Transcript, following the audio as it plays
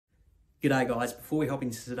G'day guys, before we hop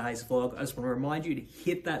into today's vlog, I just want to remind you to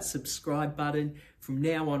hit that subscribe button. From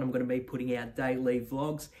now on, I'm going to be putting out daily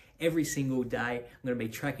vlogs every single day. I'm going to be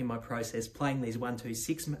tracking my process, playing these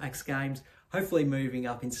 1-2-6 max games, hopefully moving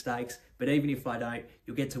up in stakes. But even if I don't,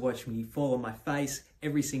 you'll get to watch me fall on my face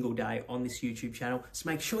every single day on this YouTube channel. So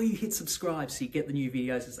make sure you hit subscribe so you get the new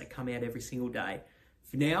videos as they come out every single day.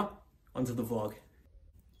 For now, onto the vlog.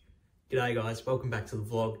 G'day guys, welcome back to the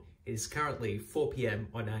vlog. It is currently 4 PM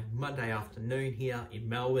on a Monday afternoon here in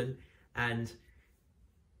Melbourne, and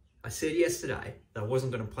I said yesterday that I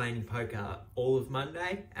wasn't going to play any poker all of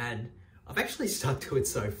Monday, and I've actually stuck to it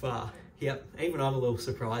so far. Yep, even I'm a little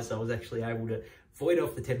surprised I was actually able to void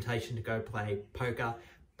off the temptation to go play poker,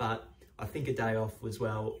 but I think a day off was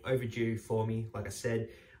well overdue for me. Like I said,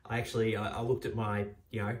 I looked at my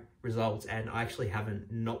results, and I actually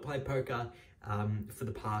haven't not played poker for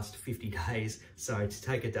the past 50 days. So to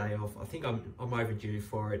take a day off, I think I'm overdue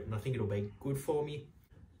for it, and I think it'll be good for me.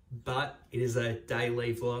 But it is a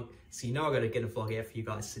daily vlog, so I got to get a vlog out for you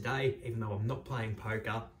guys today, even though I'm not playing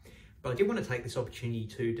poker. But I did want to take this opportunity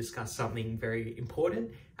to discuss something very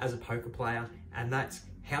important as a poker player, and that's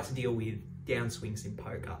how to deal with downswings in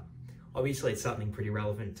poker. Obviously, it's something pretty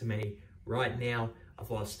relevant to me right now.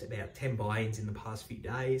 I've lost about 10 buy-ins in the past few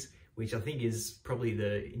days, which I think is probably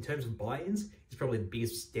in terms of buy-ins, is probably the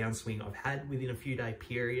biggest downswing I've had within a few day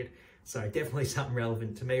period. So definitely something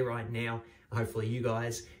relevant to me right now. Hopefully you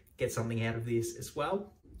guys get something out of this as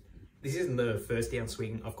well. This isn't the first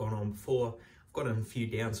downswing I've gone on before. I've gone on a few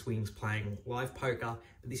downswings playing live poker,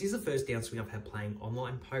 but this is the first downswing I've had playing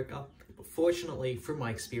online poker. But fortunately, from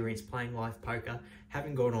my experience playing live poker,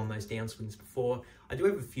 having gone on those downswings before, I do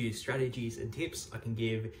have a few strategies and tips I can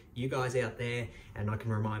give you guys out there, and I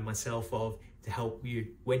can remind myself of to help you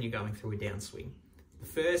when you're going through a downswing. The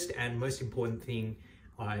first and most important thing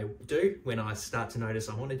I do when I start to notice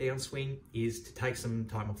I'm on a downswing is to take some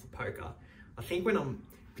time off of poker. I think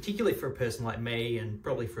particularly for a person like me, and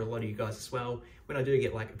probably for a lot of you guys as well, when I do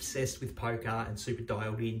get obsessed with poker and super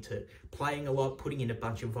dialed into playing a lot, putting in a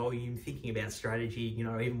bunch of volume, thinking about strategy,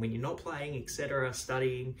 even when you're not playing, etc.,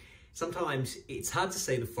 studying, sometimes it's hard to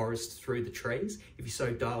see the forest through the trees if you're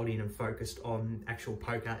so dialed in and focused on actual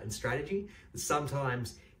poker and strategy.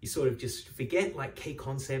 Sometimes you sort of just forget key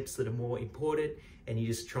concepts that are more important, and you're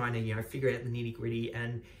just trying to figure out the nitty-gritty.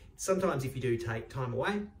 And sometimes if you do take time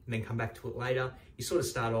away and then come back to it later, you sort of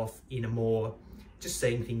start off in a more just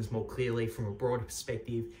seeing things more clearly from a broader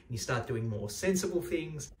perspective, and you start doing more sensible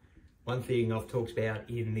things. One thing I've talked about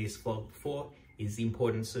in this vlog before is the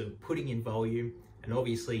importance of putting in volume. And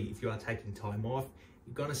obviously, if you are taking time off,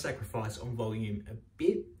 you're going to sacrifice on volume a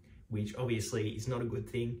bit, which obviously is not a good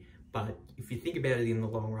thing. But if you think about it in the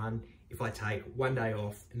long run, if I take one day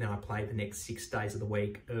off and then I play the next 6 days of the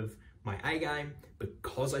week of my A game,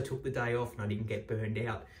 because I took the day off and I didn't get burned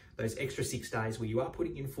out, those extra 6 days where you are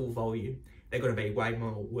putting in full volume, they're going to be way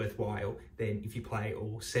more worthwhile than if you play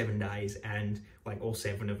all 7 days and all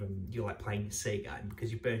 7 of them you're playing your C game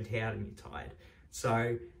because you're burnt out and you're tired.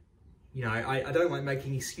 So I don't like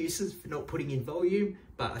making excuses for not putting in volume,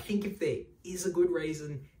 but I think if there is a good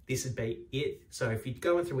reason, this would be it. So if you're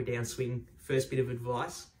going through a downswing, first bit of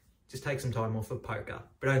advice, just take some time off of poker,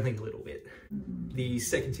 but only a little bit. The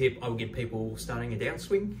second tip I would give people starting a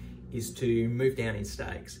downswing is to move down in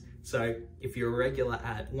stakes. So if you're a regular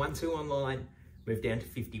at 1-2 online, move down to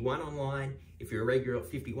 51 online. If you're a regular at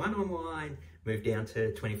 51 online, move down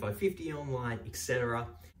to 25-50 online, etc.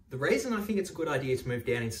 The reason I think it's a good idea to move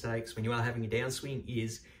down in stakes when you are having a downswing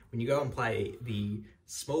is when you go and play the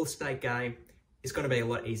smaller stake game, it's going to be a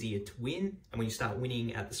lot easier to win. And when you start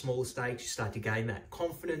winning at the smaller stakes, you start to gain that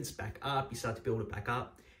confidence back up, you start to build it back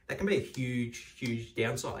up. That can be a huge, huge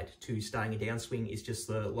downside to starting a downswing, is just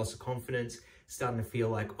the loss of confidence, starting to feel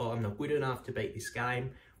like, oh, I'm not good enough to beat this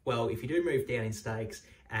game. Well, if you do move down in stakes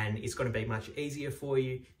and it's going to be much easier for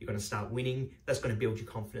you, you're going to start winning, that's going to build your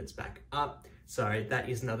confidence back up. So that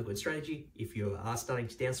is another good strategy. If you are starting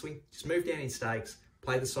to downswing, just move down in stakes,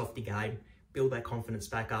 play the softy game, build that confidence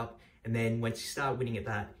back up. And then once you start winning at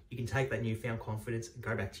that, you can take that newfound confidence and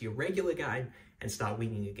go back to your regular game and start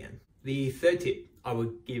winning again. The third tip I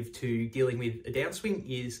would give to dealing with a downswing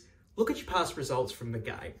is look at your past results from the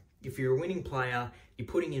game. If you're a winning player, you're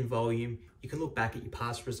putting in volume, you can look back at your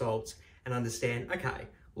past results and understand, okay,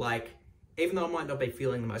 even though I might not be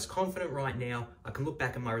feeling the most confident right now, I can look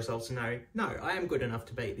back at my results and know, no, I am good enough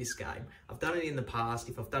to beat this game. I've done it in the past.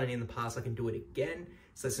 If I've done it in the past, I can do it again.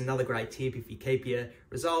 So that's another great tip. If you keep your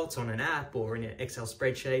results on an app or in an Excel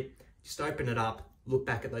spreadsheet, just open it up, look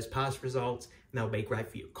back at those past results, and that'll be great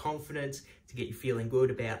for your confidence, to get you feeling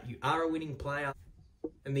good about you are a winning player.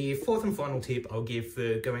 And the fourth and final tip I'll give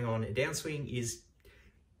for going on a downswing is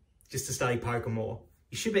just to study poker more.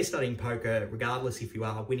 You should be studying poker regardless if you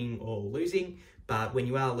are winning or losing, but when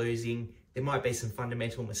you are losing, there might be some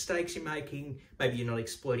fundamental mistakes you're making. Maybe you're not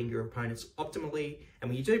exploiting your opponents optimally. And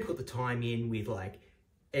when you do put the time in with like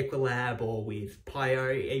Equilab or with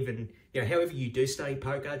Pio, even, however you do study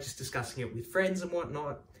poker, just discussing it with friends and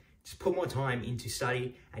whatnot, just put more time into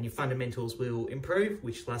study and your fundamentals will improve,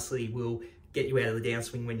 which lastly will get you out of the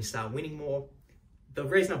downswing when you start winning more. The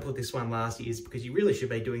reason I put this one last is because you really should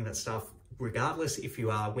be doing that stuff regardless if you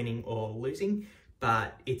are winning or losing,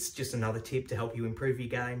 but it's just another tip to help you improve your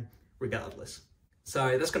game regardless.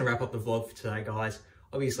 So that's going to wrap up the vlog for today, guys.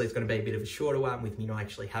 Obviously, it's going to be a bit of a shorter one with me not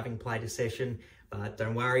actually having played a session, but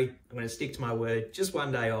don't worry, I'm going to stick to my word, just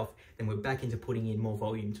one day off, then we're back into putting in more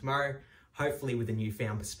volume tomorrow, hopefully with a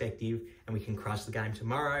newfound perspective, and we can crush the game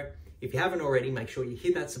tomorrow. If you haven't already, make sure you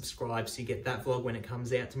hit that subscribe so you get that vlog when it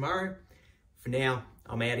comes out tomorrow. For now,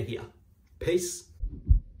 I'm out of here. Peace.